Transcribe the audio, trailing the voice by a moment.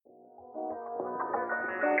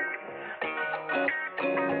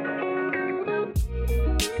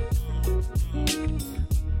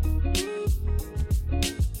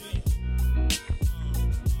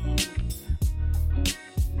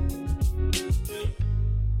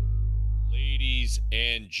Ladies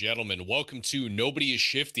and gentlemen, welcome to Nobody is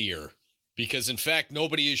Shiftier, because in fact,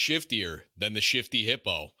 nobody is shiftier than the Shifty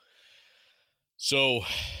Hippo. So,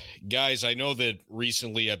 guys, I know that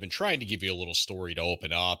recently I've been trying to give you a little story to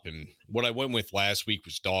open up, and what I went with last week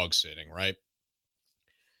was dog sitting, right?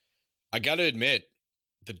 I got to admit,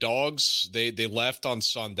 the dogs, they left on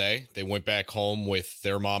Sunday. They went back home with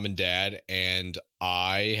their mom and dad, and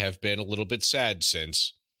I have been a little bit sad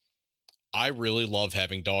since. I really love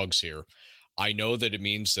having dogs here. I know that it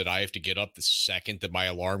means that I have to get up the second that my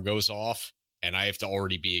alarm goes off and I have to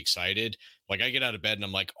already be excited. Like I get out of bed and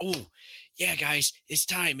I'm like, oh, yeah, guys, it's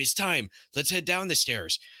time. It's time. Let's head down the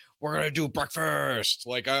stairs. We're going to do breakfast.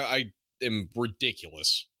 Like I am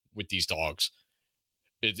ridiculous with these dogs.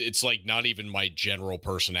 It's like not even my general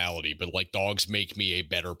personality, but like dogs make me a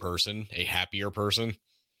better person, a happier person.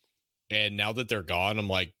 And now that they're gone, I'm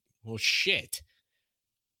like, well, shit.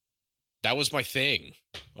 That was my thing.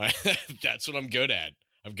 That's what I'm good at.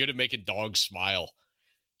 I'm good at making dogs smile.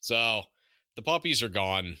 So the puppies are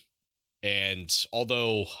gone. And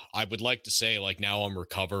although I would like to say like now I'm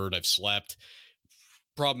recovered, I've slept.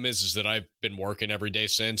 Problem is that I've been working every day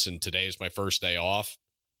since, and today is my first day off.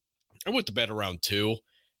 I went to bed around 2,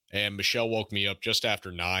 and Michelle woke me up just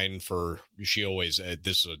after 9 she always,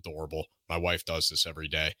 this is adorable. My wife does this every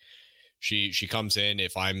day. She comes in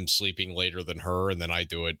if I'm sleeping later than her, and then I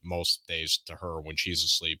do it most days to her when she's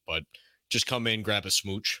asleep. But just come in, grab a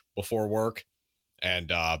smooch before work,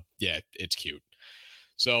 and yeah, it's cute.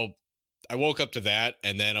 So I woke up to that,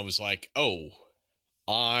 and then I was like, oh,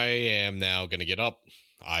 I am now going to get up.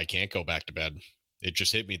 I can't go back to bed. It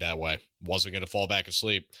just hit me that way. Wasn't going to fall back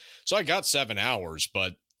asleep. So I got 7 hours,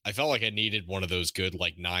 but I felt like I needed one of those good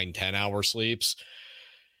like 9-10 hour sleeps.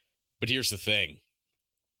 But here's the thing.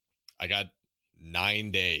 I got 9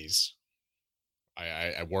 days.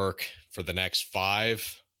 I work for the next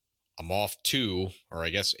 5. I'm off 2, or I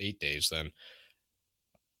guess 8 days then.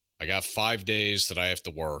 I got 5 days that I have to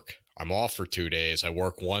work. I'm off for 2 days. I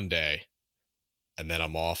work 1 day. And then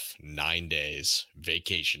I'm off 9 days.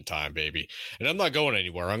 Vacation time, baby. And I'm not going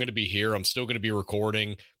anywhere. I'm going to be here. I'm still going to be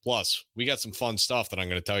recording. Plus, we got some fun stuff that I'm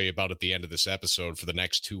going to tell you about at the end of this episode for the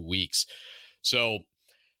next 2 weeks. So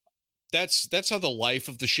that's how the life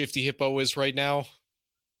of the Shifty Hippo is right now.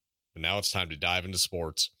 But now it's time to dive into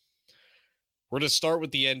sports. We're going to start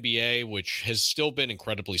with the NBA, which has still been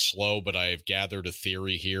incredibly slow, but I have gathered a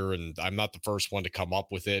theory here, and I'm not the first one to come up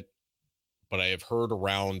with it. But I have heard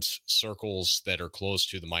around circles that are close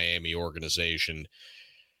to the Miami organization.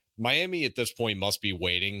 Miami at this point must be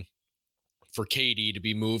waiting for KD to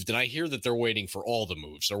be moved. And I hear that they're waiting for all the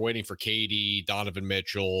moves. They're waiting for KD, Donovan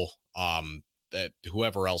Mitchell,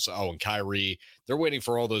 whoever else, and Kyrie. They're waiting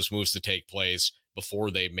for all those moves to take place before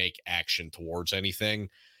they make action towards anything.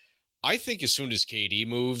 I think as soon as KD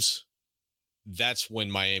moves, that's when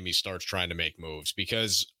Miami starts trying to make moves.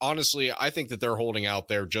 Because honestly, I think that they're holding out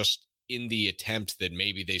there just in the attempt that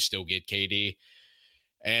maybe they still get KD.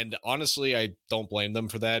 And honestly, I don't blame them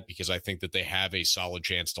for that because I think that they have a solid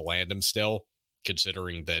chance to land him still,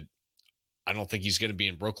 considering that I don't think he's going to be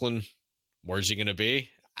in Brooklyn. Where's he going to be?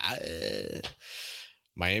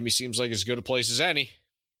 Miami seems like as good a place as any.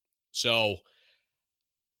 So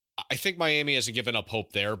I think Miami hasn't given up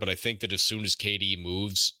hope there, but I think that as soon as KD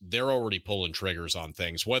moves, they're already pulling triggers on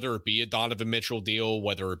things, whether it be a Donovan Mitchell deal,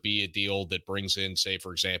 whether it be a deal that brings in, say,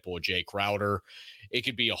 for example, a Jay Crowder. It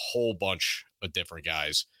could be a whole bunch of different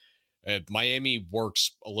guys. Miami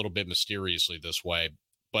works a little bit mysteriously this way,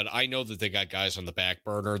 but I know that they got guys on the back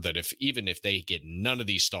burner that even if they get none of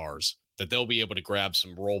these stars, that they'll be able to grab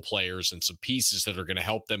some role players and some pieces that are going to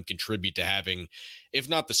help them contribute to having, if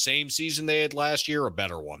not the same season they had last year, a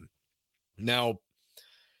better one. Now,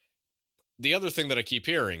 the other thing that I keep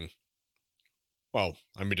hearing, well,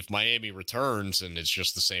 I mean, if Miami returns and it's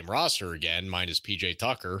just the same roster again, minus PJ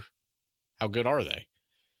Tucker, how good are they?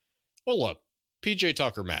 Well, look, PJ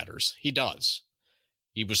Tucker matters. He does.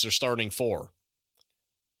 He was their starting 4.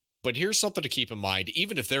 But here's something to keep in mind.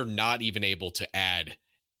 Even if they're not even able to add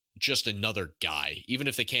just another guy, even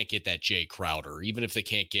if they can't get that Jay Crowder, even if they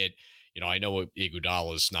can't get, I know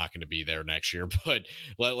Iguodala is not going to be there next year, but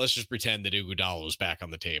let's just pretend that Iguodala is back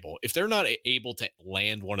on the table. If they're not able to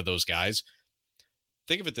land one of those guys,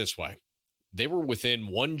 think of it this way. They were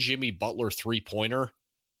within one Jimmy Butler 3-pointer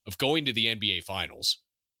of going to the NBA Finals.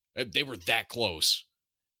 They were that close.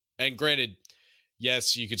 And granted,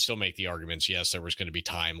 yes, you could still make the arguments. Yes, there was going to be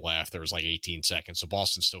time left. There was like 18 seconds. So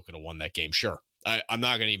Boston still could have won that game. Sure. I'm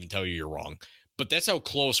not going to even tell you you're wrong. But that's how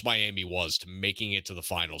close Miami was to making it to the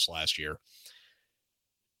finals last year.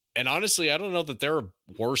 And honestly, I don't know that they're a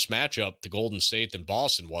worse matchup to Golden State than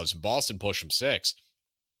Boston was. And Boston pushed them 6.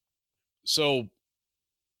 So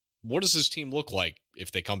what does this team look like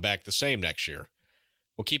if they come back the same next year?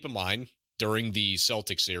 Well, keep in mind, during the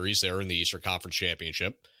Celtics series there in the Eastern Conference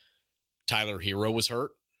Championship, Tyler Hero was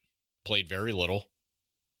hurt, played very little.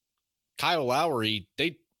 Kyle Lowry,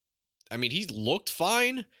 he looked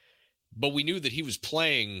fine, but we knew that he was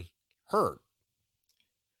playing hurt.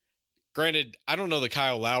 Granted, I don't know that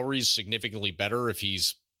Kyle Lowry's significantly better if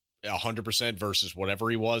he's 100% versus whatever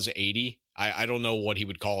he was, 80. I don't know what he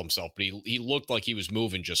would call himself, but he looked like he was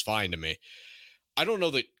moving just fine to me. I don't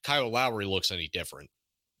know that Kyle Lowry looks any different,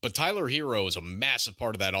 but Tyler Hero is a massive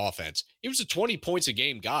part of that offense. He was a 20 points a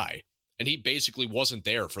game guy, and he basically wasn't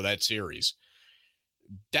there for that series.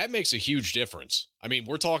 That makes a huge difference. I mean,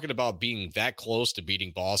 we're talking about being that close to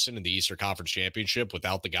beating Boston in the Eastern Conference Championship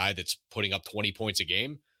without the guy that's putting up 20 points a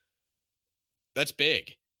game. That's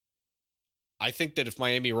big. I think that if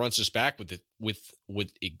Miami runs this back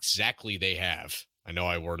with exactly they have, I know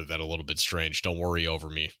I worded that a little bit strange. Don't worry over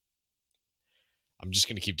me. I'm just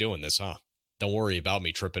going to keep doing this, huh? Don't worry about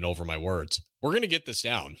me tripping over my words. We're going to get this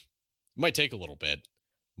down. It might take a little bit.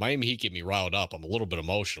 Miami Heat get me riled up. I'm a little bit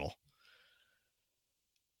emotional.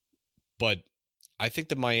 But I think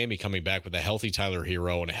that Miami coming back with a healthy Tyler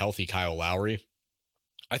Hero and a healthy Kyle Lowry,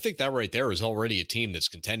 I think that right there is already a team that's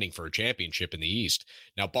contending for a championship in the East.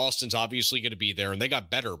 Now, Boston's obviously going to be there, and they got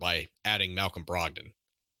better by adding Malcolm Brogdon.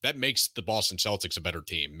 That makes the Boston Celtics a better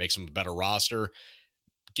team, makes them a better roster,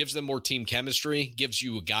 gives them more team chemistry, gives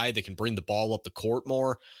you a guy that can bring the ball up the court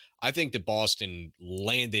more. I think that Boston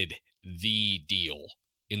landed the deal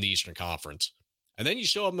in the Eastern Conference. And then you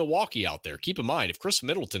still have Milwaukee out there. Keep in mind, if Chris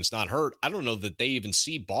Middleton's not hurt, I don't know that they even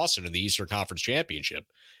see Boston in the Eastern Conference Championship.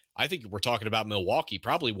 I think we're talking about Milwaukee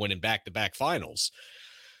probably winning back-to-back finals.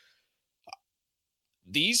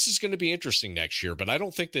 The East is going to be interesting next year, but I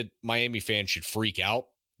don't think that Miami fans should freak out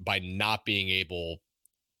by not being able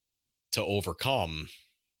to overcome,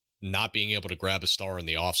 not being able to grab a star in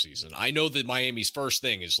the offseason. I know that Miami's first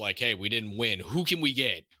thing is like, hey, we didn't win. Who can we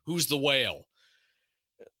get? Who's the whale?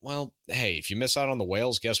 Well, hey, if you miss out on the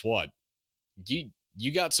whales, guess what?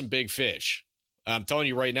 You got some big fish. I'm telling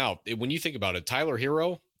you right now, when you think about it, Tyler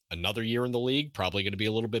Hero, another year in the league, probably going to be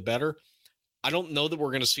a little bit better. I don't know that we're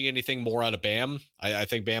going to see anything more out of Bam. I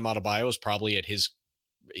think Bam Adebayo is probably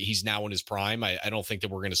he's now in his prime. I don't think that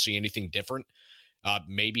we're going to see anything different.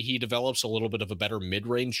 Maybe he develops a little bit of a better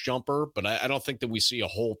mid-range jumper, but I don't think that we see a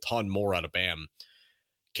whole ton more out of Bam.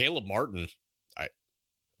 Caleb Martin,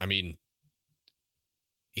 I mean,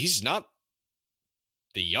 he's not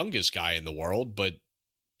the youngest guy in the world, but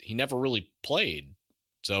he never really played.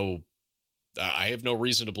 So I have no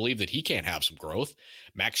reason to believe that he can't have some growth.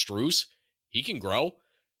 Max Strus, he can grow.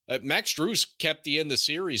 Max Strus kept the end of the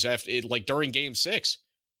series during Game 6.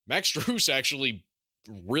 Max Strus actually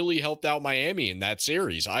really helped out Miami in that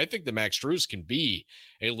series. I think that Max Strus can be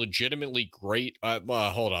a legitimately great.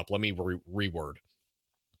 Hold up, let me reword.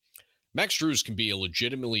 Max Strus can be a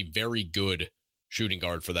legitimately very good shooting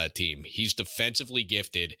guard for that team. He's defensively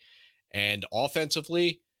gifted, and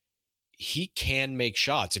offensively, he can make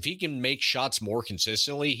shots. If he can make shots more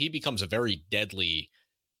consistently, he becomes a very deadly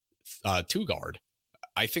two guard.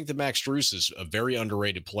 I think that Max Strus is a very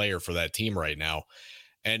underrated player for that team right now.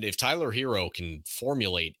 And if Tyler Hero can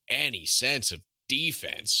formulate any sense of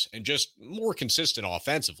defense and just more consistent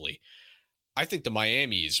offensively, I think the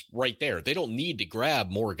Miami is right there. They don't need to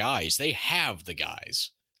grab more guys. They have the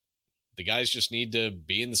guys. The guys just need to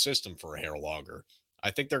be in the system for a hair longer.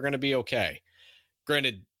 I think they're going to be okay.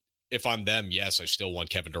 Granted, if I'm them, yes, I still want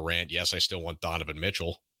Kevin Durant. Yes, I still want Donovan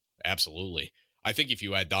Mitchell. Absolutely. I think if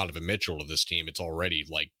you add Donovan Mitchell to this team, it's already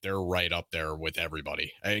like they're right up there with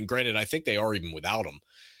everybody. And granted, I think they are even without him.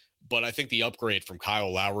 But I think the upgrade from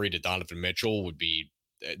Kyle Lowry to Donovan Mitchell would be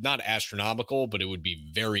not astronomical, but it would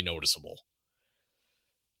be very noticeable.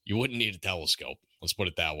 You wouldn't need a telescope. Let's put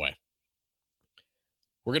it that way.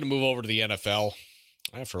 We're going to move over to the NFL.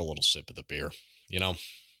 After a little sip of the beer. You know,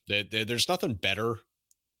 there's nothing better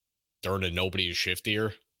during a nobody is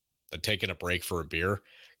shiftier than taking a break for a beer.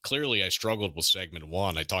 Clearly, I struggled with segment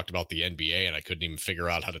 1. I talked about the NBA, and I couldn't even figure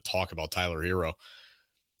out how to talk about Tyler Hero.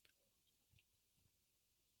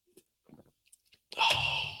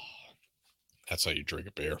 Oh, that's how you drink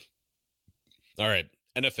a beer. All right,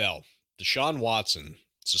 NFL. Deshaun Watson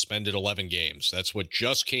suspended 11 games. That's what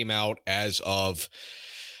just came out as of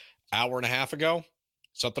hour and a half ago,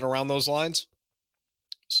 something around those lines.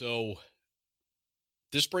 So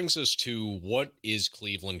this brings us to what is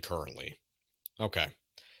Cleveland currently. Okay.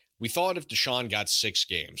 We thought if Deshaun got 6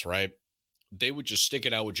 games, right, they would just stick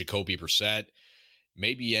it out with Jacoby Brissett,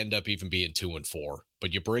 maybe end up even being 2-4.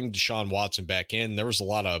 But you bring Deshaun Watson back in, there was a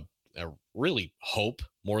lot of really hope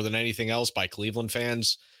more than anything else by Cleveland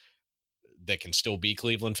fans that can still be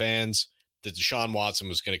Cleveland fans, that Deshaun Watson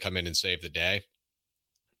was going to come in and save the day.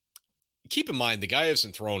 Keep in mind, the guy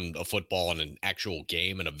hasn't thrown a football in an actual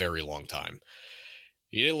game in a very long time.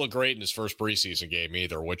 He didn't look great in his first preseason game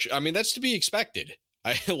either, which, I mean, that's to be expected.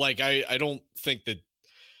 I don't think that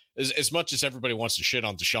as much as everybody wants to shit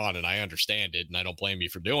on Deshaun, and I understand it, and I don't blame you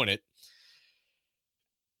for doing it,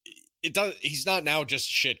 he's not now just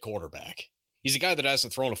a shit quarterback. He's a guy that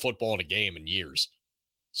hasn't thrown a football in a game in years.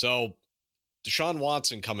 So Deshaun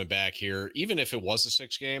Watson coming back here, even if it was a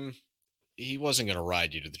 6 game, he wasn't going to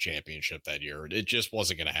ride you to the championship that year. It just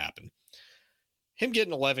wasn't going to happen. Him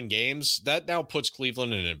getting 11 games, that now puts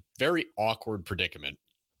Cleveland in a very awkward predicament.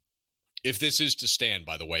 If this is to stand,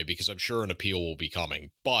 by the way, because I'm sure an appeal will be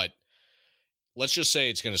coming. But let's just say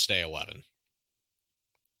it's going to stay 11.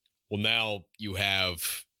 Well, now you have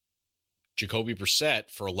Jacoby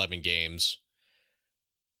Brissett for 11 games.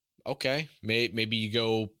 Okay, maybe you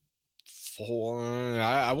go 4.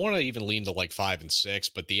 I want to even lean to like 5 and 6,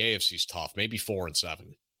 but the AFC's tough. Maybe 4 and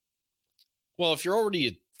 7. Well, if you're already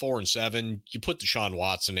at 4 and 7, you put Deshaun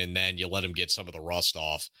Watson in, then you let him get some of the rust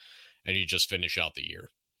off, and you just finish out the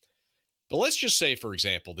year. But let's just say, for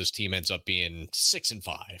example, this team ends up being 6 and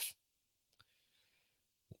 5.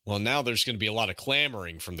 Well, now there's going to be a lot of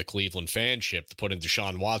clamoring from the Cleveland fanship to put in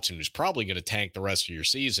Deshaun Watson, who's probably going to tank the rest of your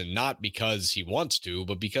season, not because he wants to,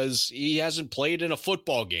 but because he hasn't played in a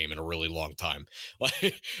football game in a really long time.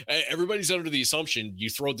 Like, everybody's under the assumption you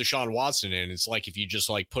throw Deshaun Watson in. It's like if you just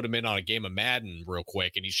like put him in on a game of Madden real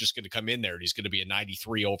quick, and he's just going to come in there and he's going to be a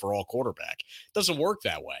 93 overall quarterback. It doesn't work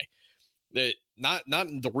that way. Not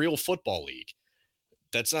in the real football league.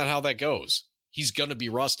 That's not how that goes. He's going to be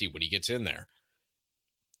rusty when he gets in there.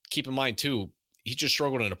 Keep in mind, too, he just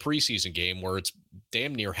struggled in a preseason game where it's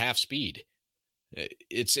damn near half speed.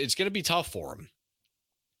 It's going to be tough for him.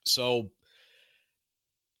 So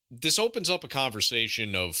this opens up a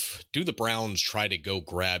conversation of, do the Browns try to go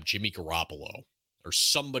grab Jimmy Garoppolo or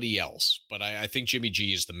somebody else? But I think Jimmy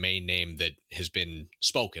G is the main name that has been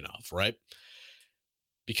spoken of, right?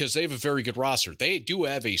 Because they have a very good roster. They do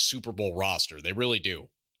have a Super Bowl roster. They really do.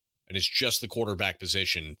 And it's just the quarterback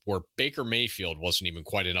position where Baker Mayfield wasn't even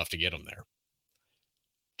quite enough to get him there.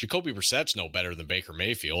 Jacoby Brissett's no better than Baker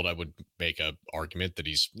Mayfield. I would make an argument that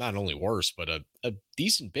he's not only worse, but a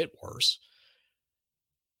decent bit worse.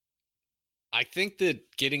 I think that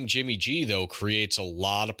getting Jimmy G, though, creates a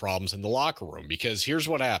lot of problems in the locker room, because here's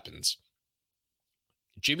what happens.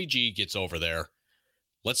 Jimmy G gets over there.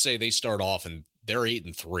 Let's say they start off and they're 8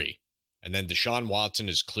 and 3, and then Deshaun Watson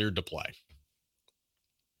is cleared to play.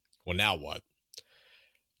 Well, now what?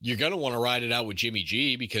 You're going to want to ride it out with Jimmy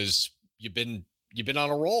G because you've been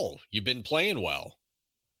on a roll. You've been playing well.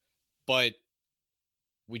 But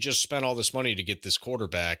we just spent all this money to get this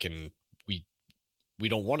quarterback, and we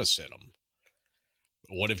don't want to sit him.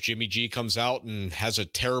 What if Jimmy G comes out and has a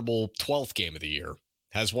terrible 12th game of the year?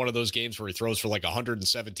 Has one of those games where he throws for like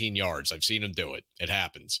 117 yards. I've seen him do it. It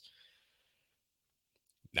happens.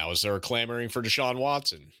 Now, is there a clamoring for Deshaun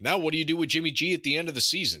Watson? Now, what do you do with Jimmy G at the end of the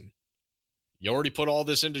season? You already put all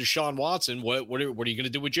this into Deshaun Watson. What are you going to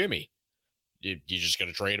do with Jimmy? You just going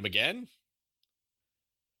to trade him again?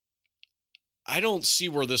 I don't see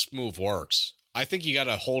where this move works. I think you got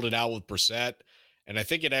to hold it out with Brissett, and I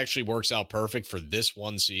think it actually works out perfect for this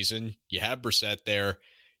one season. You have Brissett there.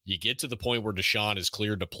 You get to the point where Deshaun is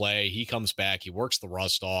cleared to play. He comes back. He works the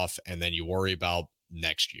rust off, and then you worry about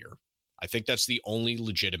next year. I think that's the only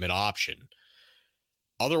legitimate option.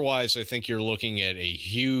 Otherwise, I think you're looking at a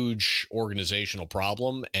huge organizational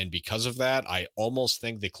problem. And because of that, I almost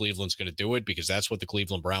think that Cleveland's going to do it, because that's what the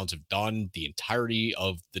Cleveland Browns have done the entirety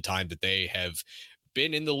of the time that they have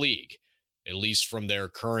been in the league, at least from their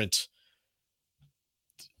current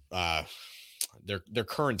their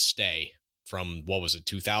current stay from, what was it,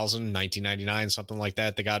 2000, 1999, something like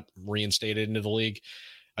that. They got reinstated into the league.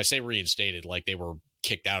 I say reinstated like they were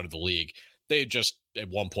kicked out of the league. They had just at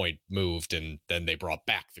one point moved, and then they brought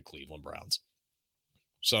back the Cleveland Browns.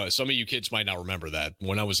 So some of you kids might not remember that.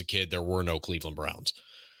 When I was a kid, there were no Cleveland Browns.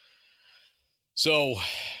 So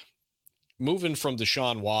moving from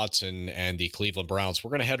Deshaun Watson and the Cleveland Browns, we're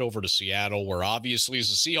going to head over to Seattle, where obviously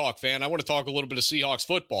as a Seahawks fan, I want to talk a little bit of Seahawks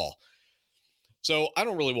football. So I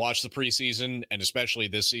don't really watch the preseason, and especially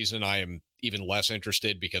this season, I am even less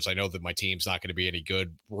interested because I know that my team's not going to be any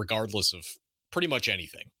good regardless of pretty much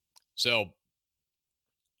anything. So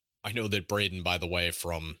I know that Braden, by the way,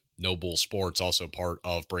 from No Bull Sports, also part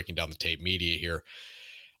of Breaking Down the Tape Media here,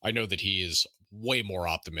 I know that he is way more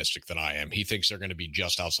optimistic than I am. He thinks they're going to be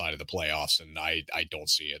just outside of the playoffs, and I don't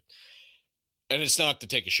see it. And it's not to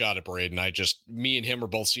take a shot at Braden. Me and him are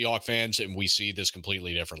both Seahawks fans, and we see this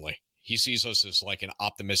completely differently. He sees us as like an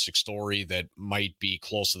optimistic story that might be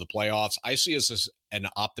close to the playoffs. I see us as an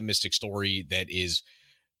optimistic story that is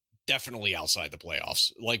definitely outside the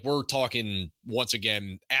playoffs. Like, we're talking, once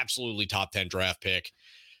again, absolutely top 10 draft pick.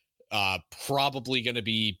 Probably going to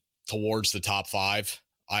be towards the top 5.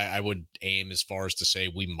 I would aim as far as to say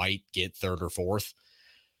we might get 3rd or 4th.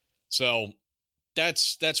 So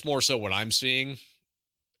that's more so what I'm seeing.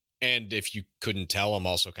 And if you couldn't tell, I'm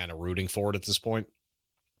also kind of rooting for it at this point.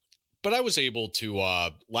 But I was able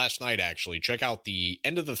to, last night, actually, check out the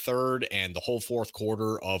end of the 3rd and the whole 4th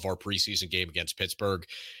quarter of our preseason game against Pittsburgh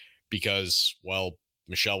because, well,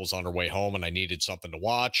 Michelle was on her way home and I needed something to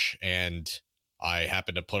watch. And I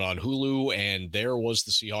happened to put on Hulu, and there was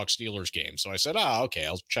the Seahawks-Steelers game. So I said, okay,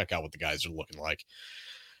 I'll check out what the guys are looking like.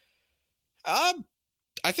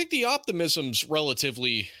 I think the optimism's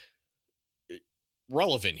relatively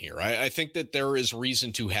relevant here. I think that there is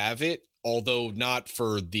reason to have it, although not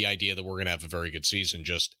for the idea that we're going to have a very good season.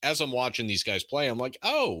 Just as I'm watching these guys play, I'm like,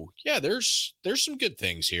 oh, yeah, there's some good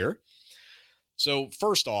things here. So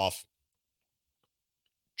first off,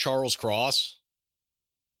 Charles Cross,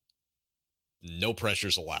 no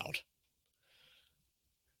pressures allowed.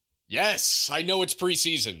 Yes, I know it's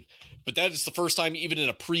preseason, but that is the first time even in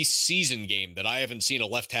a preseason game that I haven't seen a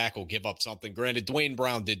left tackle give up something. Granted, Dwayne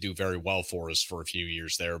Brown did do very well for us for a few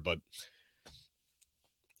years there, but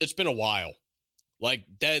it's been a while. Like,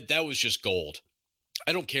 that was just gold.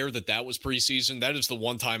 I don't care that was preseason. That is the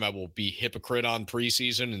one time I will be hypocrite on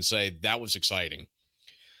preseason and say that was exciting.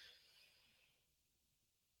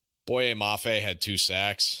 Boye Mafe had 2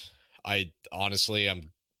 sacks. Honestly, I'm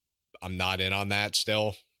not in on that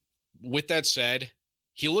still. With that said,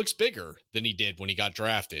 he looks bigger than he did when he got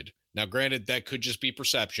drafted. Now, granted, that could just be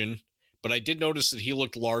perception, but I did notice that he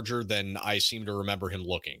looked larger than I seem to remember him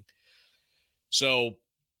looking. So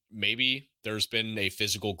maybe there's been a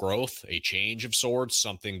physical growth, a change of sorts,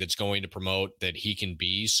 something that's going to promote that he can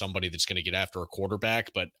be somebody that's going to get after a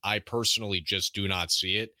quarterback. But I personally just do not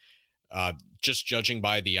see it. Just judging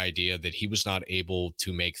by the idea that he was not able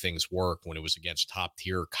to make things work when it was against top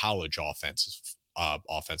tier college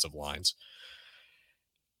offensive lines.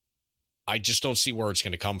 I just don't see where it's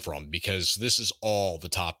going to come from, because this is all the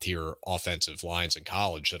top tier offensive lines in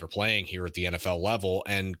college that are playing here at the NFL level.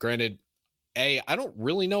 And granted, I don't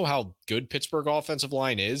really know how good Pittsburgh offensive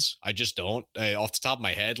line is. I just don't. Off the top of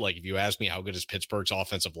my head, like, if you ask me how good is Pittsburgh's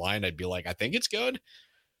offensive line, I'd be like, I think it's good.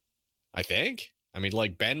 I think. I mean,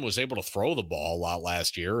 like, Ben was able to throw the ball a lot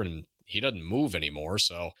last year, and he doesn't move anymore.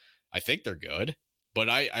 So I think they're good. But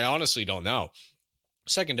I honestly don't know.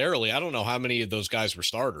 Secondarily, I don't know how many of those guys were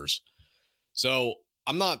starters. So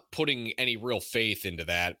I'm not putting any real faith into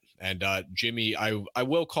that. And Jimmy, I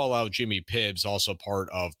will call out Jimmy Pibbs, also part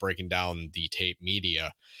of Breaking Down the Tape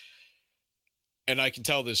Media. And I can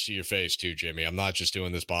tell this to your face too, Jimmy. I'm not just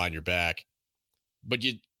doing this behind your back. But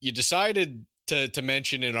you decided to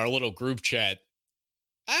mention in our little group chat,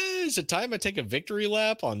 is it time I take a victory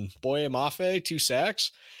lap on Boye Mafe, 2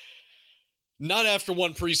 sacks? Not after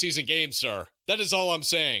one preseason game, sir. That is all I'm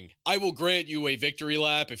saying. I will grant you a victory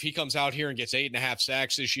lap if he comes out here and gets 8.5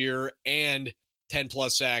 sacks this year and 10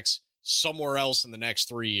 plus sacks somewhere else in the next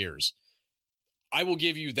 3 years. I will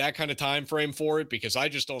give you that kind of time frame for it, because I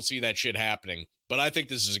just don't see that shit happening. But I think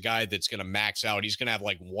this is a guy that's going to max out. He's going to have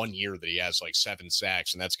like 1 year that he has like 7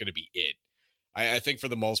 sacks, and that's going to be it. I think for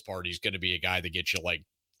the most part, he's going to be a guy that gets you like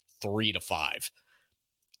 3 to 5.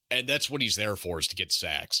 And that's what he's there for, is to get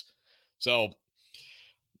sacks. So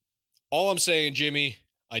all I'm saying, Jimmy,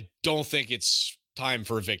 I don't think it's time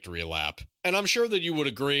for a victory lap. And I'm sure that you would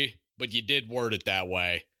agree, but you did word it that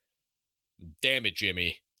way. Damn it,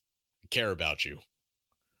 Jimmy. I care about you.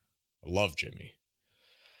 I love Jimmy.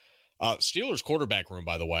 Steelers quarterback room,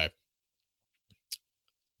 by the way,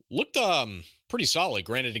 looked pretty solid,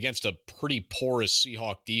 granted against a pretty porous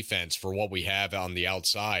Seahawk defense for what we have on the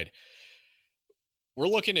outside. We're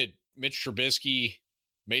looking at Mitch Trubisky,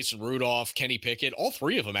 Mason Rudolph, Kenny Pickett. All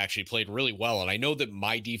 3 of them actually played really well. And I know that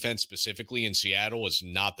my defense specifically in Seattle is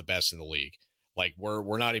not the best in the league. Like,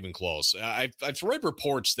 we're not even close. I've read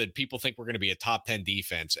reports that people think we're going to be a top 10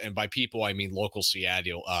 defense. And by people, I mean local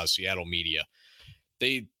Seattle media.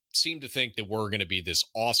 They seem to think that we're going to be this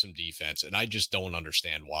awesome defense. And I just don't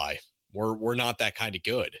understand why. We're not that kind of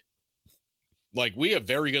good. Like, we have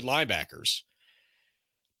very good linebackers.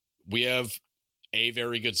 We have a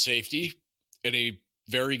very good safety and a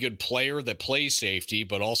very good player that plays safety,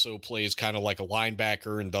 but also plays kind of like a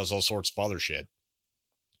linebacker and does all sorts of other shit.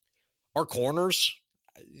 Our corners,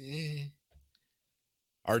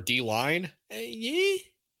 our D-line,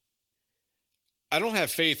 I don't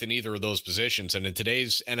have faith in either of those positions. And in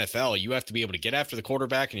today's NFL, you have to be able to get after the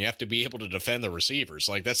quarterback and you have to be able to defend the receivers.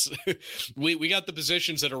 Like that's we got the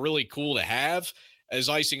positions that are really cool to have as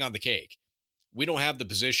icing on the cake. We don't have the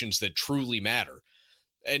positions that truly matter.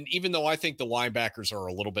 And even though I think the linebackers are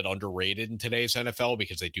a little bit underrated in today's NFL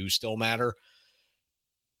because they do still matter,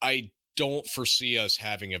 I don't foresee us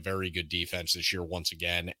having a very good defense this year once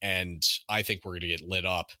again. And I think we're going to get lit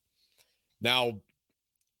up. Now,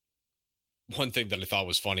 one thing that I thought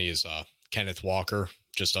was funny is Kenneth Walker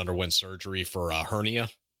just underwent surgery for a hernia,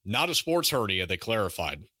 not a sports hernia, they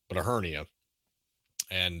clarified, but a hernia.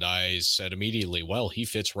 And I said immediately, well, he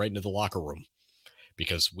fits right into the locker room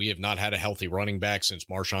because we have not had a healthy running back since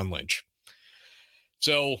Marshawn Lynch.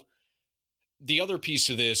 So the other piece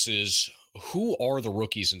of this is who are the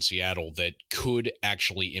rookies in Seattle that could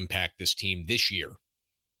actually impact this team this year?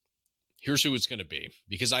 Here's who it's going to be,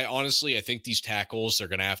 because I think these tackles are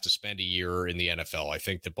going to have to spend a year in the NFL. I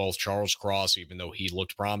think that both Charles Cross, even though he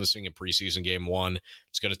looked promising in preseason game 1,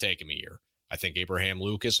 it's going to take him a year. I think Abraham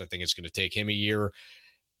Lucas, I think it's going to take him a year.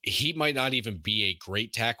 He might not even be a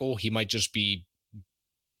great tackle. He might just be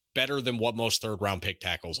better than what most third-round pick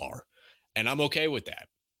tackles are. And I'm okay with that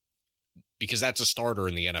because that's a starter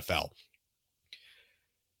in the NFL.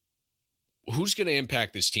 Who's going to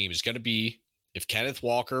impact this team is going to be, if Kenneth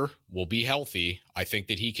Walker will be healthy, I think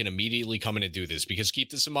that he can immediately come in and do this, because keep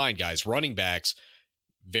this in mind, guys, running backs,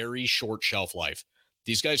 very short shelf life.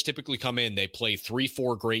 These guys typically come in, they play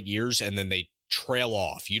 3-4 great years, and then they trail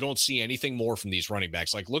off. You don't see anything more from these running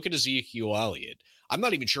backs. Like, look at Ezekiel Elliott. I'm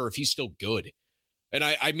not even sure if he's still good. And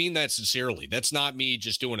I mean that sincerely. That's not me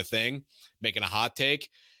just doing a thing, making a hot take.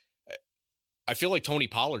 I feel like Tony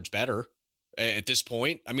Pollard's better at this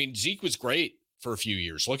point. I mean, Zeke was great for a few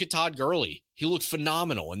years. Look at Todd Gurley. He looked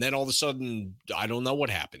phenomenal. And then all of a sudden, I don't know what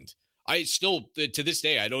happened. I still, to this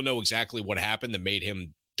day, I don't know exactly what happened that made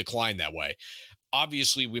him decline that way.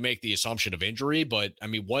 Obviously, we make the assumption of injury, but I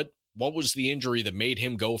mean, what was the injury that made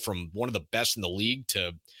him go from one of the best in the league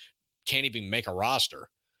to can't even make a roster?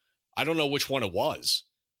 I don't know which one it was,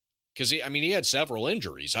 because he had several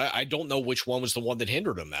injuries. I don't know which one was the one that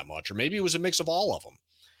hindered him that much, or maybe it was a mix of all of them.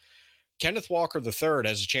 Kenneth Walker III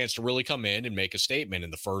has a chance to really come in and make a statement in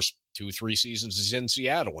the first 2-3 seasons he's in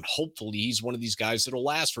Seattle, and hopefully he's one of these guys that'll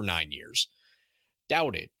last for 9 years.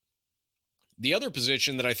 Doubt it. The other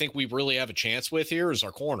position that I think we really have a chance with here is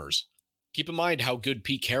our corners. Keep in mind how good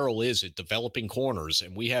Pete Carroll is at developing corners,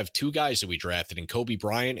 and we have 2 guys that we drafted in Kobe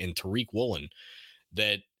Bryant and Tariq Woolen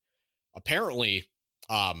that apparently,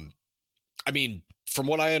 from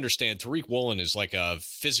what I understand, Tariq Woolen is like a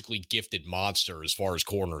physically gifted monster as far as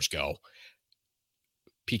corners go.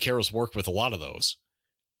 Pete Carroll's worked with a lot of those.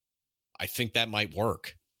 I think that might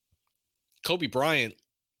work. Kobe Bryant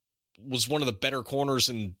was one of the better corners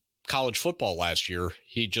in college football last year.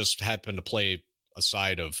 He just happened to play a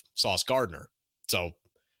side of Sauce Gardner. So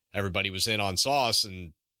everybody was in on Sauce,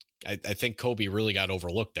 and I think Kobe really got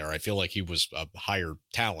overlooked there. I feel like he was a higher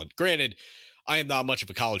talent. Granted, I am not much of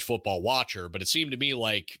a college football watcher, but it seemed to me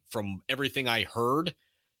like from everything I heard,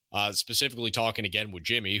 specifically talking again with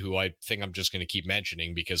Jimmy, who I think I'm just going to keep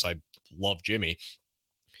mentioning because I love Jimmy.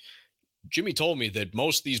 Jimmy told me that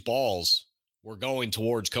most of these balls were going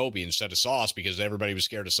towards Kobe instead of Sauce because everybody was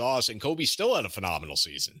scared of Sauce, and Kobe still had a phenomenal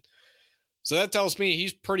season. So that tells me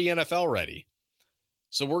he's pretty NFL ready.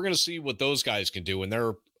 So we're going to see what those guys can do in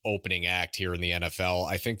their opening act here in the NFL.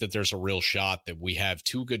 I think that there's a real shot that we have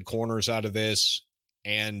 2 good corners out of this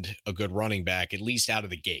and a good running back, at least out of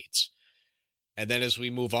the gates. And then as we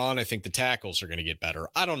move on, I think the tackles are going to get better.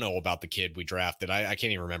 I don't know about the kid we drafted. I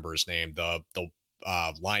can't even remember his name. The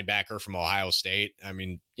linebacker from Ohio State. I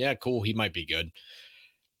mean, yeah, cool. He might be good.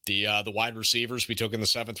 The wide receivers we took in the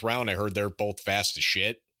 7th round, I heard they're both fast as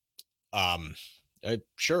shit.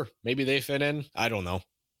 Sure, maybe they fit in. I don't know.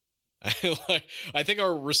 I think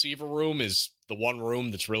our receiver room is the one room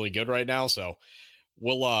that's really good right now. So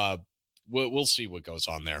we'll see what goes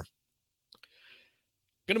on there.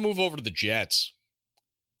 Going to move over to the Jets.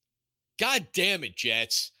 God damn it,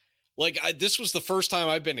 Jets. This was the first time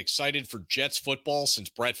I've been excited for Jets football since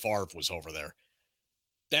Brett Favre was over there.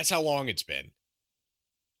 That's how long it's been.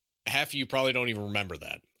 Half of you probably don't even remember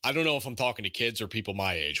that. I don't know if I'm talking to kids or people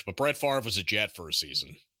my age, but Brett Favre was a Jet for a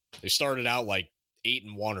season. They started out like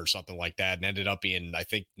 8-1 or something like that and ended up being, I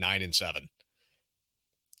think, 9-7.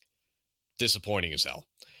 Disappointing as hell.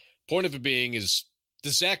 Point of it being is the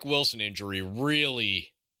Zach Wilson injury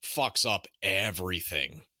really fucks up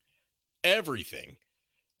everything. Everything.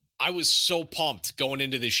 I was so pumped going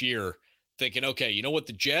into this year thinking, okay, you know what?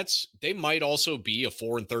 The Jets, they might also be a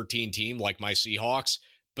 4-13 team like my Seahawks,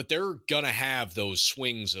 but they're going to have those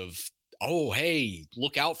swings of oh, hey,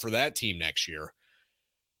 look out for that team next year.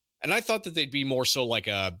 And I thought that they'd be more so like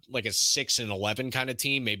a 6-11 kind of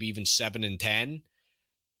team, maybe even 7-10,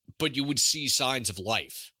 but you would see signs of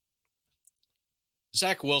life.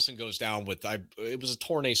 Zach Wilson goes down with, it was a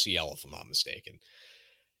torn ACL, if I'm not mistaken.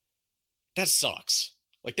 That sucks.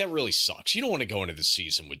 Like, that really sucks. You don't want to go into the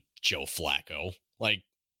season with Joe Flacco. Like,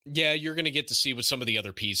 yeah, you're going to get to see what some of the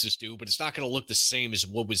other pieces do, but it's not going to look the same as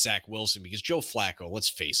what was Zach Wilson, because Joe Flacco, let's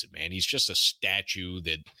face it, man, he's just a statue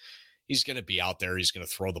that he's going to be out there. He's going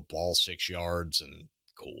to throw the ball 6 yards and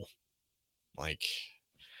cool. Like,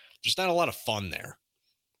 there's not a lot of fun there.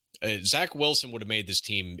 Zach Wilson would have made this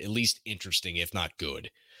team at least interesting, if not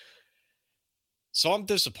good. So I'm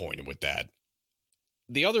disappointed with that.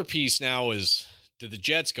 The other piece now is, did the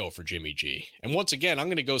Jets go for Jimmy G? And once again, I'm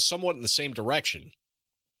going to go somewhat in the same direction.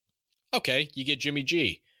 Okay, you get Jimmy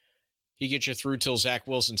G. He gets you through till Zach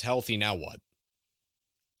Wilson's healthy. Now what?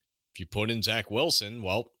 If you put in Zach Wilson,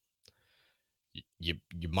 well, you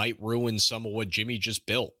might ruin some of what Jimmy just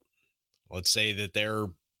built. Let's say that they're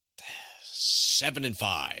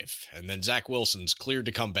 7-5, and then Zach Wilson's cleared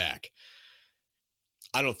to come back.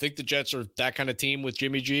 I don't think the Jets are that kind of team with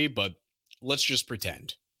Jimmy G, but let's just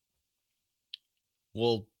pretend.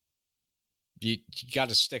 Well, you got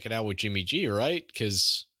to stick it out with Jimmy G, right?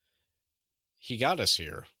 Because he got us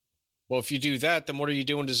here. Well, if you do that, then what are you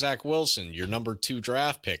doing to Zach Wilson, your number 2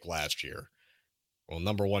 draft pick last year? Well,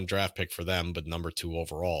 number 1 draft pick for them, but number 2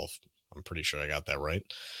 overall. I'm pretty sure I got that right.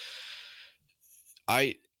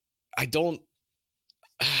 I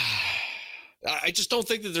just don't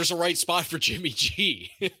think that there's a right spot for Jimmy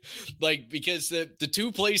G. Like, because the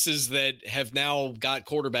 2 places that have now got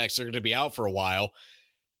quarterbacks that are going to be out for a while,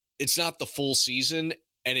 it's not the full season,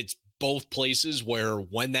 and it's both places where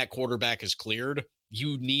when that quarterback is cleared,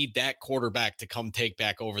 you need that quarterback to come take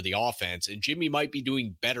back over the offense. And Jimmy might be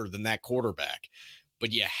doing better than that quarterback,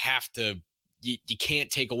 but you have to, you can't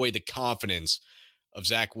take away the confidence of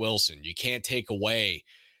Zach Wilson. You can't take away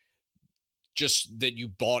just that you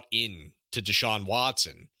bought in to Deshaun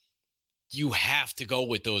Watson. You have to go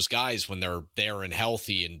with those guys when they're there and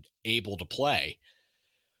healthy and able to play.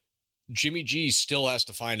 Jimmy G still has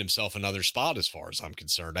to find himself another spot as far as I'm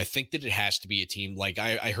concerned. I think that it has to be a team like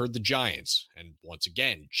I heard the Giants. And once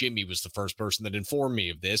again, Jimmy was the first person that informed me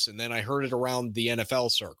of this. And then I heard it around the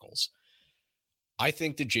NFL circles. I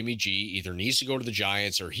think that Jimmy G either needs to go to the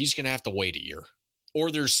Giants or he's going to have to wait a year.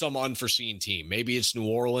 Or there's some unforeseen team. Maybe it's New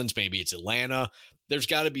Orleans. Maybe it's Atlanta. There's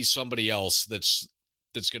got to be somebody else that's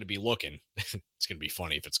going to be looking. It's going to be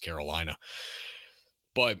funny if it's Carolina.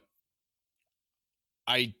 But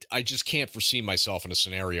I just can't foresee myself in a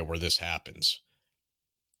scenario where this happens.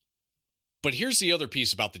 But here's the other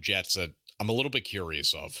piece about the Jets that I'm a little bit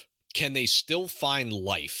curious of. Can they still find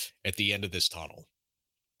life at the end of this tunnel?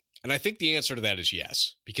 And I think the answer to that is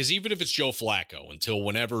yes. Because even if it's Joe Flacco, until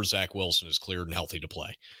whenever Zach Wilson is cleared and healthy to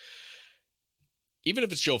play, even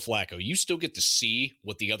if it's Joe Flacco, you still get to see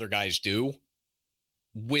what the other guys do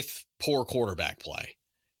with poor quarterback play.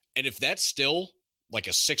 And if that's still like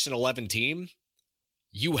a 6-11 team,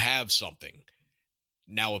 you have something.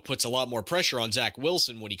 Now, it puts a lot more pressure on Zach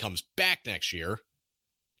Wilson when he comes back next year.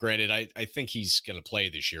 Granted, I think he's going to play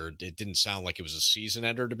this year. It didn't sound like it was a season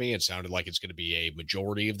ender to me. It sounded like it's going to be a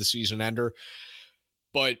majority of the season ender.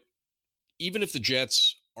 But even if the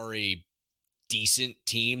Jets are a decent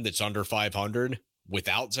team that's under 500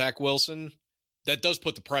 without Zach Wilson, that does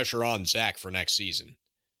put the pressure on Zach for next season.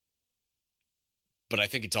 But I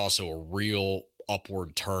think it's also a real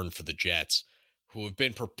upward turn for the Jets, who have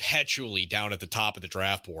been perpetually down at the top of the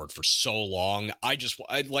draft board for so long.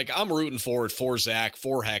 I'm rooting for it, for Zach,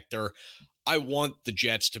 for Hector. I want the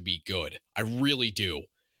Jets to be good. I really do.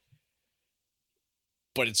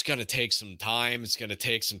 But it's going to take some time. It's going to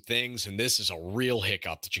take some things. And this is a real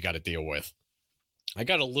hiccup that you got to deal with. I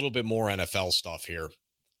got a little bit more NFL stuff here,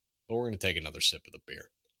 but we're going to take another sip of the beer.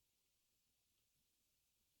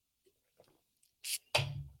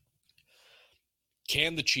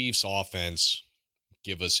 Can the Chiefs offense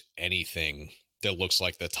give us anything that looks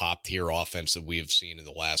like the top tier offense that we have seen in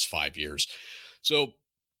the last 5 years? So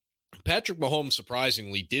Patrick Mahomes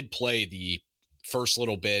surprisingly did play the first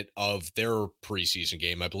little bit of their preseason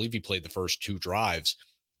game. I believe he played the first 2 drives.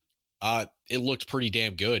 It looked pretty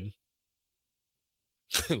damn good.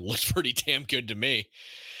 It looked pretty damn good to me.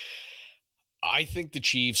 I think the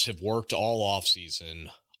Chiefs have worked all offseason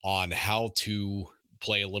on how to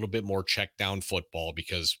play a little bit more check down football,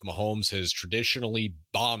 because Mahomes has traditionally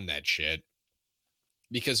bombed that shit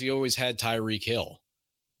because he always had Tyreek Hill.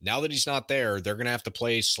 Now that he's not there, they're going to have to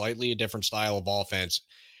play slightly a different style of offense.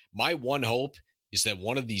 My one hope is that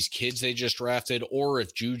one of these kids they just drafted, or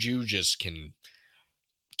if Juju just can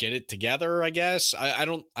get it together, I guess. I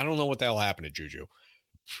don't know what the hell happened to Juju.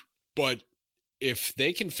 But if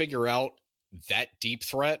they can figure out that deep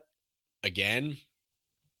threat again,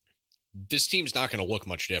 this team's not going to look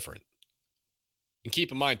much different. And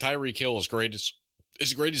keep in mind, Tyreek Hill, as great as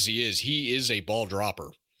he is a ball dropper.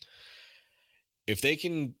 If they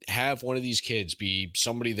can have one of these kids be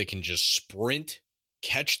somebody that can just sprint,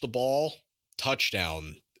 catch the ball,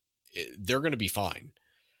 touchdown, they're going to be fine.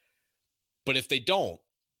 But if they don't,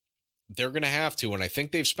 they're going to have to, and I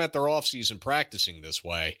think they've spent their offseason practicing this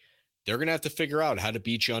way, they're going to have to figure out how to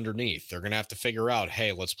beat you underneath. They're going to have to figure out,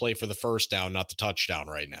 hey, let's play for the first down, not the touchdown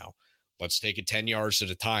right now. Let's take it 10 yards at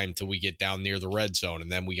a time till we get down near the red zone,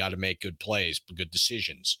 and then we got to make good plays, good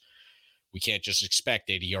decisions. We can't just expect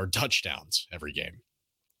 80-yard touchdowns every game.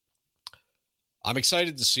 I'm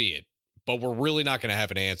excited to see it, but we're really not going to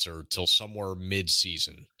have an answer till somewhere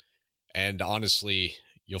mid-season. And honestly,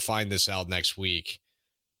 you'll find this out next week.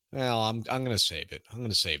 Well, I'm going to save it. I'm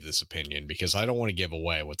going to save this opinion because I don't want to give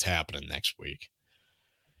away what's happening next week.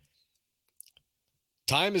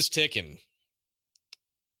 Time is ticking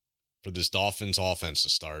for this Dolphins offense to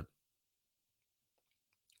start.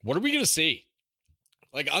 What are we going to see?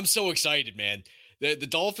 Like, I'm so excited, man. The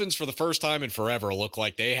Dolphins, for the first time in forever, look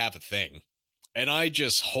like they have a thing. And I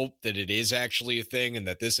just hope that it is actually a thing and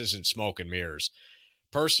that this isn't smoke and mirrors.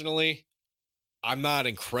 Personally, I'm not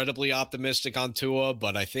incredibly optimistic on Tua,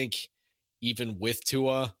 but I think even with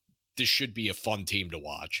Tua, this should be a fun team to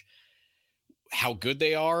watch. How good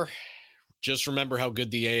they are, just remember how good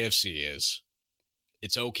the AFC is.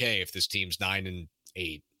 It's okay if this team's 9-8.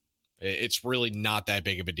 It's really not that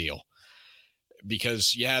big of a deal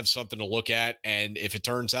because you have something to look at. And if it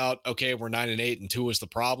turns out, okay, we're 9-8 and Tua is the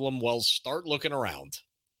problem, well, start looking around.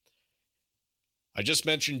 I just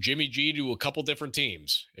mentioned Jimmy G to a couple different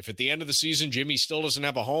teams. If at the end of the season, Jimmy still doesn't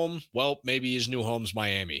have a home, well, maybe his new home's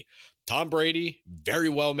Miami. Tom Brady very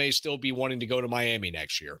well may still be wanting to go to Miami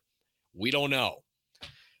next year. We don't know.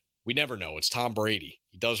 We never know. It's Tom Brady.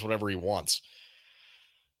 He does whatever he wants.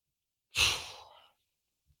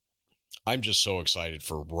 I'm just so excited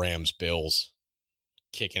for Rams Bills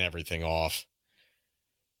kicking everything off.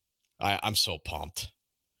 I'm so pumped.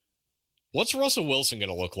 What's Russell Wilson going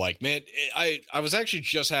to look like? Man, I was actually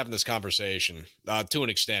just having this conversation to an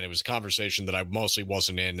extent. It was a conversation that I mostly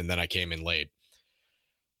wasn't in, and then I came in late.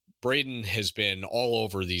 Braden has been all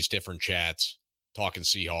over these different chats talking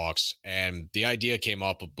Seahawks, and the idea came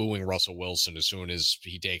up of booing Russell Wilson as soon as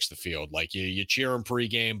he takes the field. Like, you cheer him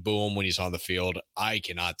pregame, boo him when he's on the field. I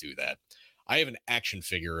cannot do that. I have an action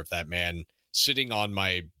figure of that man sitting on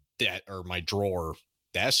my drawer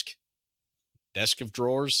desk of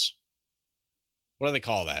drawers. What do they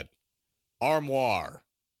call that? Armoire.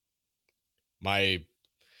 What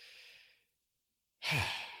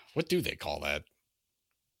do they call that?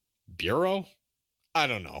 Bureau? I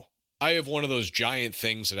don't know. I have one of those giant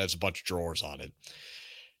things that has a bunch of drawers on it.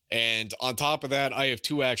 And on top of that, I have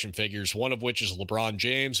two action figures, one of which is LeBron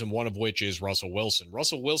James and one of which is Russell Wilson.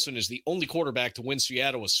 Russell Wilson is the only quarterback to win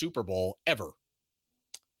Seattle a Super Bowl ever.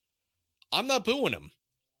 I'm not booing him.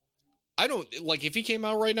 I don't, like, if he came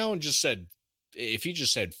out right now and just said,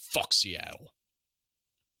 fuck Seattle.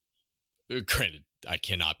 Granted, I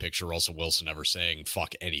cannot picture Russell Wilson ever saying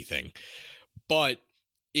fuck anything. But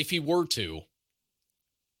if he were to,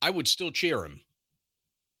 I would still cheer him.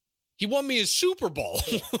 He won me a Super Bowl.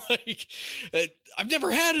 I've never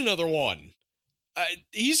had another one.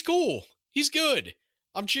 He's cool. He's good.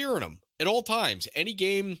 I'm cheering him at all times. Any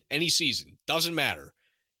game, any season. Doesn't matter.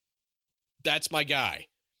 That's my guy.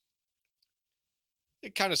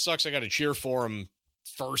 It kind of sucks I got to cheer for him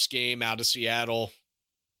first game out of Seattle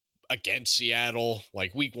against Seattle.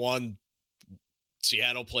 Like week 1,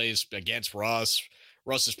 Seattle plays against Russ.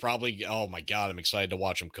 Russ is probably, oh my God, I'm excited to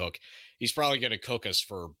watch him cook. He's probably going to cook us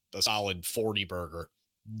for a solid 40 burger.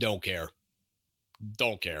 Don't care.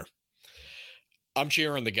 I'm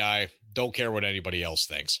cheering the guy. Don't care what anybody else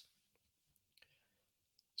thinks.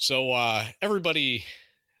 So everybody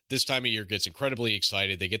this time of year gets incredibly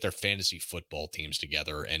excited. They get their fantasy football teams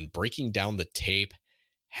together, and Breaking Down the Tape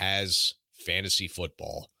has fantasy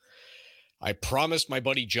football. I promised my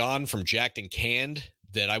buddy John from Jacked and Canned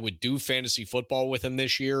that I would do fantasy football with him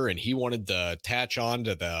this year, and he wanted to attach on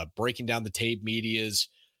to the Breaking Down the Tape Media's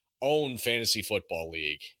own fantasy football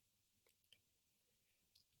league.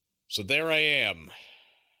 So there I am.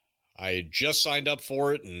 I just signed up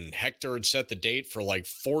for it, and Hector had set the date for like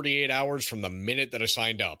 48 hours from the minute that I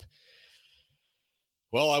signed up.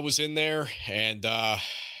 Well, I was in there, and I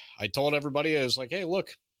told everybody, I was like, hey,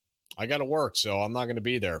 look, I got to work, so I'm not going to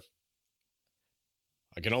be there.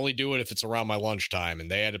 I can only do it if it's around my lunchtime,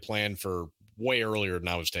 and they had a plan for way earlier than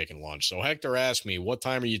I was taking lunch. So Hector asked me, what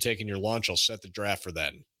time are you taking your lunch? I'll set the draft for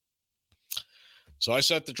then. So I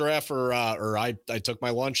set the draft for, I took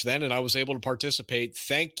my lunch then, and I was able to participate.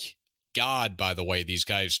 Thank God, by the way, these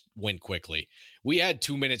guys went quickly. We had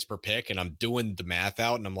 2 minutes per pick, and I'm doing the math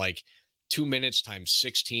out, and I'm like, 2 minutes times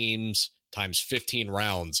 6 teams times 15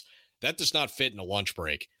 rounds. That does not fit in a lunch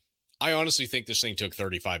break. I honestly think this thing took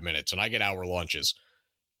 35 minutes, and I get hour lunches.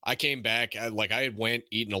 I came back, I had went,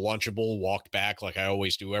 eaten a Lunchable, walked back like I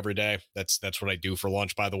always do every day. That's what I do for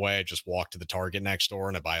lunch, by the way. I just walk to the Target next door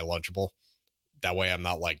and I buy a Lunchable. That way I'm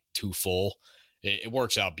not like too full. It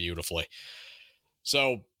works out beautifully.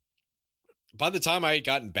 So by the time I had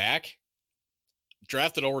gotten back,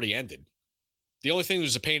 draft had already ended. The only thing that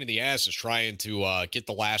was a pain in the ass is trying to get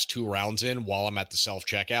the last 2 rounds in while I'm at the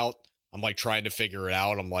self-checkout. I'm like trying to figure it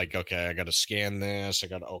out. I'm like, okay, I got to scan this. I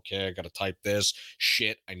got to type this.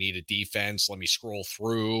 Shit, I need a defense. Let me scroll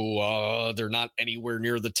through. They're not anywhere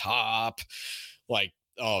near the top. Like,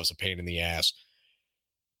 oh, it's a pain in the ass.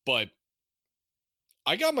 But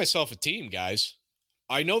I got myself a team, guys.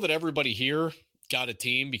 I know that everybody here got a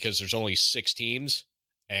team because there's only 6 teams.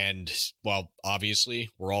 And, well, obviously,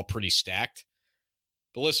 we're all pretty stacked.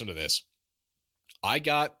 But listen to this. I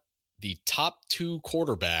got the top 2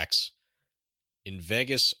 quarterbacks in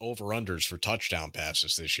Vegas over-unders for touchdown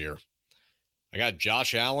passes this year. I got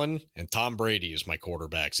Josh Allen and Tom Brady as my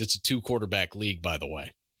quarterbacks. It's a 2-quarterback league, by the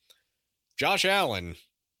way. Josh Allen,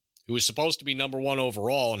 who was supposed to be number 1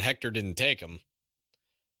 overall, and Hector didn't take him.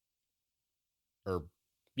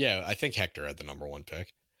 I think Hector had the number 1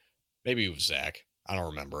 pick. Maybe it was Zach. I don't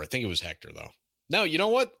remember. I think it was Hector, though. No, you know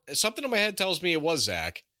what? Something in my head tells me it was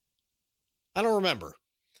Zach. I don't remember.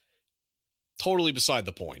 Totally beside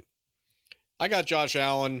the point. I got Josh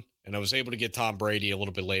Allen, and I was able to get Tom Brady a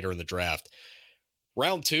little bit later in the draft.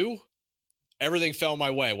 Round 2, everything fell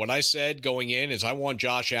my way. What I said going in is I want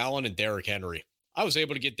Josh Allen and Derrick Henry. I was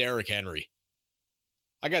able to get Derrick Henry.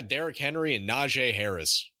 I got Derrick Henry and Najee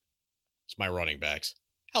Harris. It's my running backs.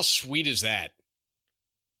 How sweet is that?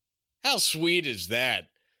 How sweet is that?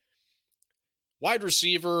 Wide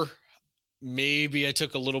receiver, maybe I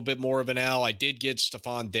took a little bit more of an L. I did get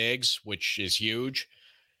Stephon Diggs, which is huge.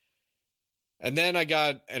 And then I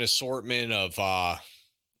got an assortment of, I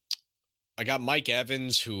got Mike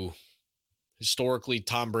Evans, who historically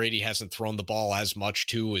Tom Brady hasn't thrown the ball as much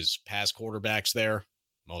to as past quarterbacks there.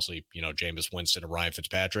 Mostly, Jameis Winston and Ryan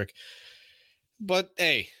Fitzpatrick. But,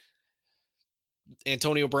 hey,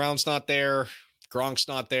 Antonio Brown's not there. Gronk's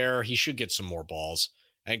not there. He should get some more balls.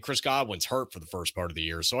 And Chris Godwin's hurt for the first part of the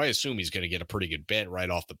year, so I assume he's going to get a pretty good bit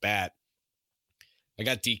right off the bat. I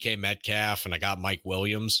got DK Metcalf, and I got Mike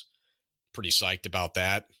Williams. Pretty psyched about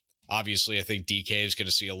that. Obviously, I think DK is going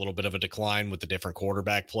to see a little bit of a decline with the different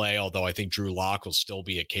quarterback play, although I think Drew Lock will still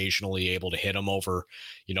be occasionally able to hit him over,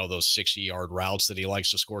 those 60-yard routes that he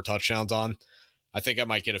likes to score touchdowns on. I think I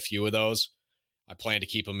might get a few of those. I plan to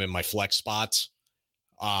keep him in my flex spots.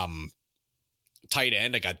 Tight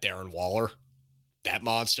end, I got Darren Waller. That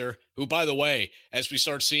monster, who, by the way, as we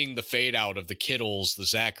start seeing the fade out of the Kittles, the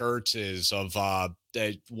Zach Ertzes, of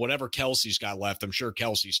whatever Kelsey's got left, I'm sure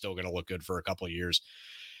Kelsey's still going to look good for a couple of years.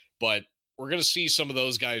 But we're going to see some of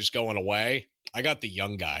those guys going away. I got the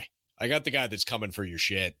young guy. I got the guy that's coming for your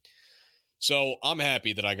shit. So I'm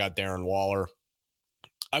happy that I got Darren Waller.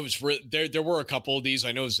 I was there were a couple of these.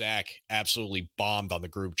 I know Zach absolutely bombed on the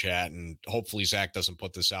group chat, and hopefully Zach doesn't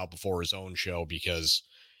put this out before his own show, because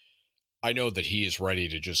I know that he is ready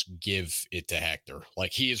to just give it to Hector.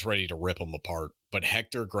 Like, he is ready to rip him apart. But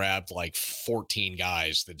Hector grabbed like 14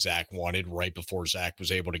 guys that Zach wanted right before Zach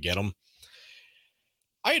was able to get them.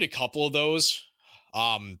 I had a couple of those.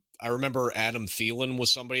 I remember Adam Thielen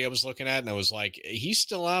was somebody I was looking at, and I was like, he's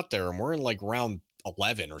still out there, and we're in like round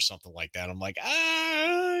 11 or something like that. I'm like,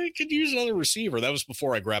 I could use another receiver. That was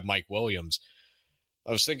before I grabbed Mike Williams.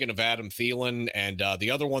 I was thinking of Adam Thielen, and the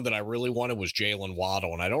other one that I really wanted was Jalen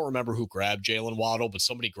Waddle, and I don't remember who grabbed Jalen Waddle, but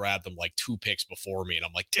somebody grabbed him like 2 picks before me, and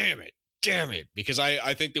I'm like, damn it, because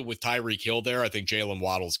I think that with Tyreek Hill there, I think Jalen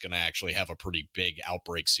Waddle's going to actually have a pretty big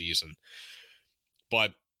outbreak season.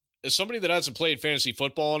 But as somebody that hasn't played fantasy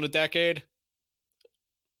football in a decade,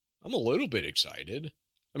 I'm a little bit excited.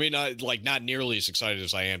 I mean, not nearly as excited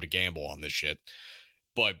as I am to gamble on this shit,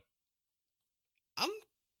 but I'm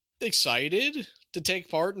excited to take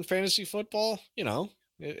part in fantasy football.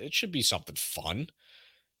 It should be something fun.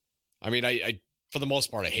 I mean, I for the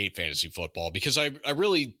most part, I hate fantasy football because I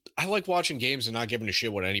like watching games and not giving a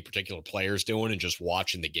shit what any particular player is doing and just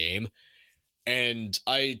watching the game. And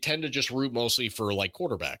I tend to just root mostly for like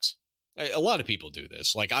quarterbacks. A lot of people do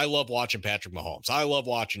this. Like, I love watching Patrick Mahomes. I love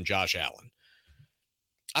watching Josh Allen.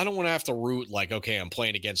 I don't want to have to root like, okay, I'm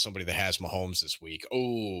playing against somebody that has Mahomes this week.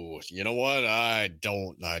 Oh, you know what? I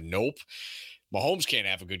don't. Nope. Mahomes can't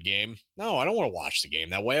have a good game. No, I don't want to watch the game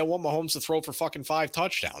that way. I want Mahomes to throw for fucking 5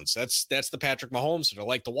 touchdowns. That's the Patrick Mahomes that I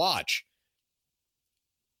like to watch.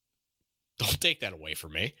 Don't take that away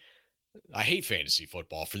from me. I hate fantasy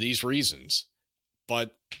football for these reasons.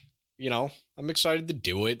 But, I'm excited to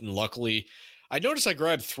do it. And luckily, I noticed I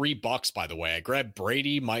grabbed $3, by the way. I grabbed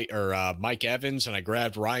Brady, Mike Evans, and I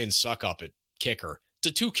grabbed Ryan Suckup at kicker.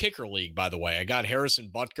 It's a 2-kicker league, by the way. I got Harrison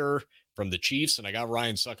Butker from the Chiefs, and I got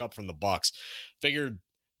Ryan Suckup from the Bucks. Figured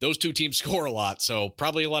those 2 teams score a lot, so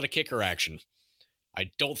probably a lot of kicker action. I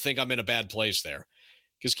don't think I'm in a bad place there.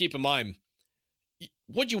 Because keep in mind,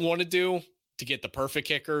 what you want to do to get the perfect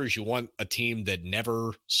kicker is you want a team that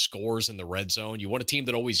never scores in the red zone. You want a team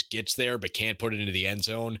that always gets there but can't put it into the end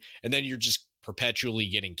zone. And then you're just perpetually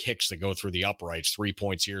getting kicks that go through the uprights, 3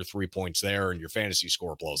 points here, 3 points there, and your fantasy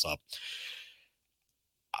score blows up.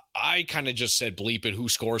 I kind of just said bleep it, who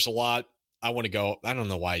scores a lot. I want to go, I don't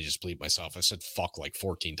know why I just bleep myself. I said fuck like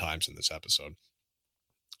 14 times in this episode.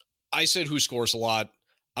 I said who scores a lot.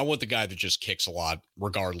 I want the guy that just kicks a lot,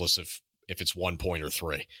 regardless if it's 1 point or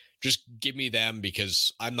 3. Just give me them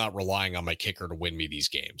because I'm not relying on my kicker to win me these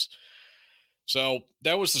games. So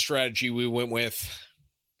that was the strategy we went with.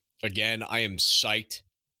 Again, I am psyched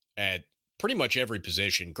at pretty much every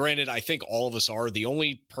position. Granted, I think all of us are. The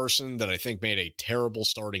only person that I think made a terrible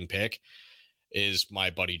starting pick is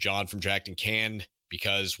my buddy John from Jacked and Canned,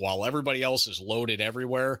 because while everybody else is loaded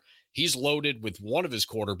everywhere, he's loaded with one of his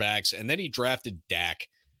quarterbacks, and then he drafted Dak.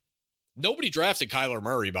 Nobody drafted Kyler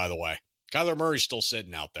Murray, by the way. Kyler Murray's still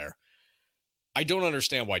sitting out there. I don't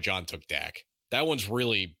understand why John took Dak. That one's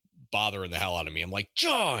really bothering the hell out of me. I'm like,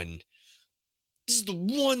 John, this is the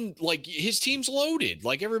one, like, his team's loaded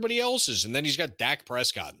like everybody else's. And then he's got Dak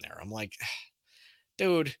Prescott in there. I'm like,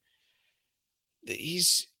 dude,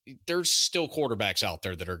 there's still quarterbacks out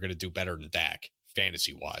there that are going to do better than Dak,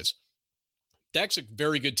 fantasy-wise. Dak's a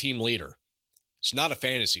very good team leader. He's not a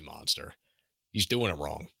fantasy monster. He's doing it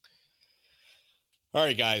wrong. All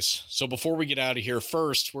right, guys. So before we get out of here,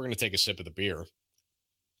 first, we're going to take a sip of the beer.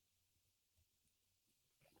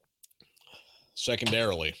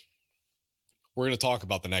 Secondarily, we're going to talk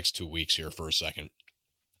about the next 2 weeks here for a second.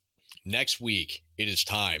 Next week, it is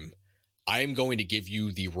time. I am going to give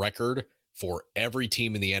you the record for every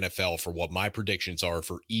team in the NFL for what my predictions are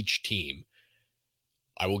for each team.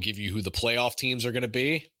 I will give you who the playoff teams are going to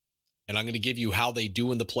be, and I'm going to give you how they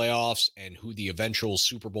do in the playoffs and who the eventual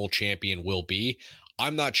Super Bowl champion will be.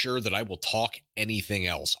 I'm not sure that I will talk anything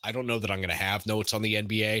else. I don't know that I'm going to have notes on the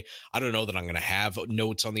NBA. I don't know that I'm going to have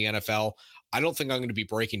notes on the NFL. I don't think I'm going to be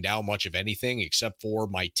breaking down much of anything except for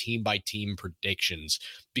my team-by-team predictions,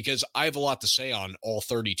 because I have a lot to say on all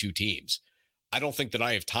 32 teams. I don't think that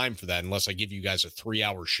I have time for that unless I give you guys a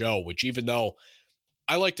 3-hour show, which, even though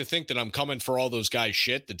I like to think that I'm coming for all those guys'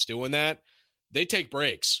 shit that's doing that, they take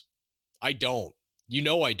breaks. I don't. You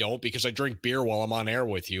know I don't, because I drink beer while I'm on air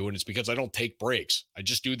with you, and it's because I don't take breaks. I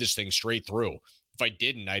just do this thing straight through. If I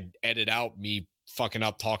didn't, I'd edit out me fucking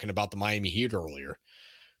up talking about the Miami Heat earlier.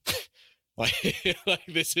 like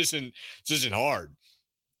this isn't hard.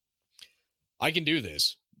 I can do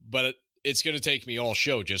this, but it's going to take me all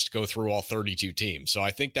show just to go through all 32 teams. So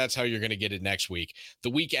I think that's how you're going to get it next week. The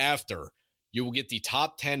week after, you will get the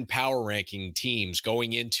top 10 power ranking teams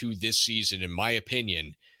going into this season, in my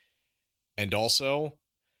opinion. And also,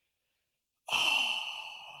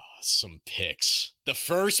 some picks. The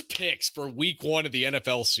first picks for week 1 of the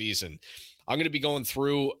NFL season. I'm going to be going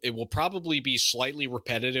through. It will probably be slightly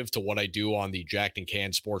repetitive to what I do on the Jacked and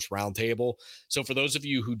Canned Sports Roundtable. So for those of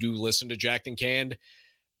you who do listen to Jacked and Canned,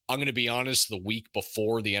 I'm going to be honest, the week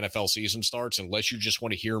before the NFL season starts, unless you just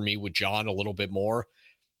want to hear me with John a little bit more,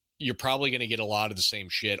 you're probably going to get a lot of the same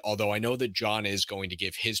shit, although I know that John is going to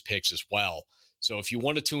give his picks as well. So if you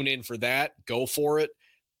want to tune in for that, go for it.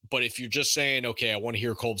 But if you're just saying, okay, I want to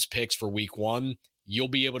hear Kolb's picks for week 1, you'll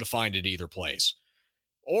be able to find it either place.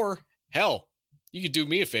 Or, hell, you could do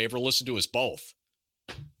me a favor, listen to us both.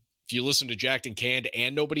 If you listen to Jacked and Canned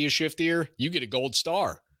and Nobody is Shiftier, you get a gold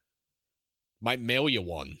star. Might mail you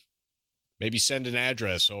one. Maybe send an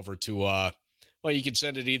address over to, well, you can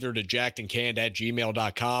send it either to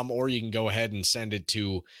jackedandcanned@gmail.com, or you can go ahead and send it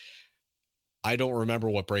to, I don't remember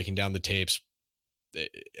what Breaking Down the Tapes.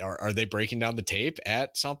 Are they breaking down the tape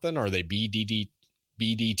at something? Are they BDTT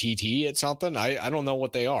at something? I don't know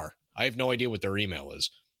what they are. I have no idea what their email is.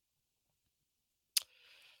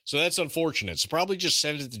 So that's unfortunate. So probably just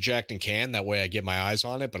send it to Jack and Can. That way I get my eyes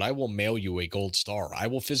on it, but I will mail you a gold star. I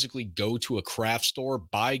will physically go to a craft store,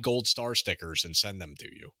 buy gold star stickers, and send them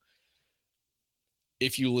to you.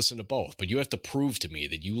 If you listen to both, but you have to prove to me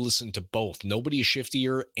that you listen to both Nobody is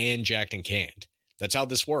Shiftier and Jacked and Canned. That's how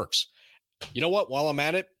this works. You know what? While I'm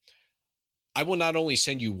at it, I will not only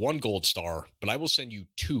send you one gold star, but I will send you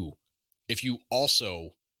two if you also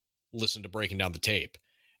listen to Breaking Down the Tape.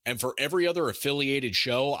 And for every other affiliated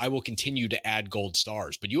show, I will continue to add gold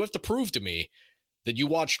stars. But you have to prove to me that you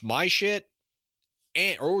watched my shit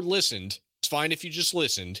or listened. It's fine if you just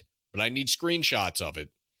listened, but I need screenshots of it.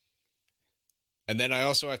 And then I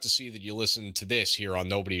also have to see that you listen to this here on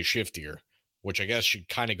Nobody is Shiftier, which I guess should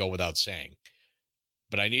kind of go without saying.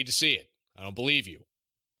 But I need to see it. I don't believe you.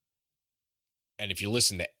 And if you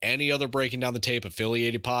listen to any other Breaking Down the Tape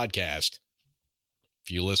affiliated podcast, if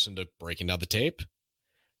you listen to Breaking Down the Tape,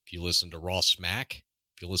 if you listen to Raw Smack,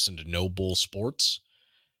 if you listen to No Bull Sports,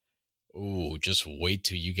 ooh, just wait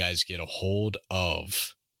till you guys get a hold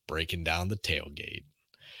of Breaking Down the Tailgate.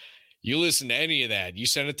 You listen to any of that, you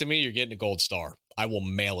send it to me, you're getting a gold star. I will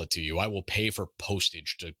mail it to you. I will pay for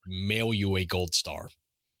postage to mail you a gold star.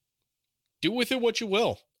 Do with it what you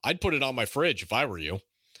will. I'd put it on my fridge if I were you.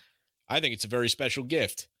 I think it's a very special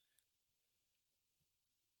gift.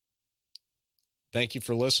 Thank you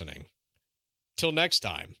for listening. Till next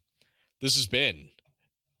time, this has been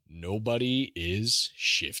Nobody is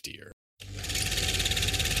Shiftier.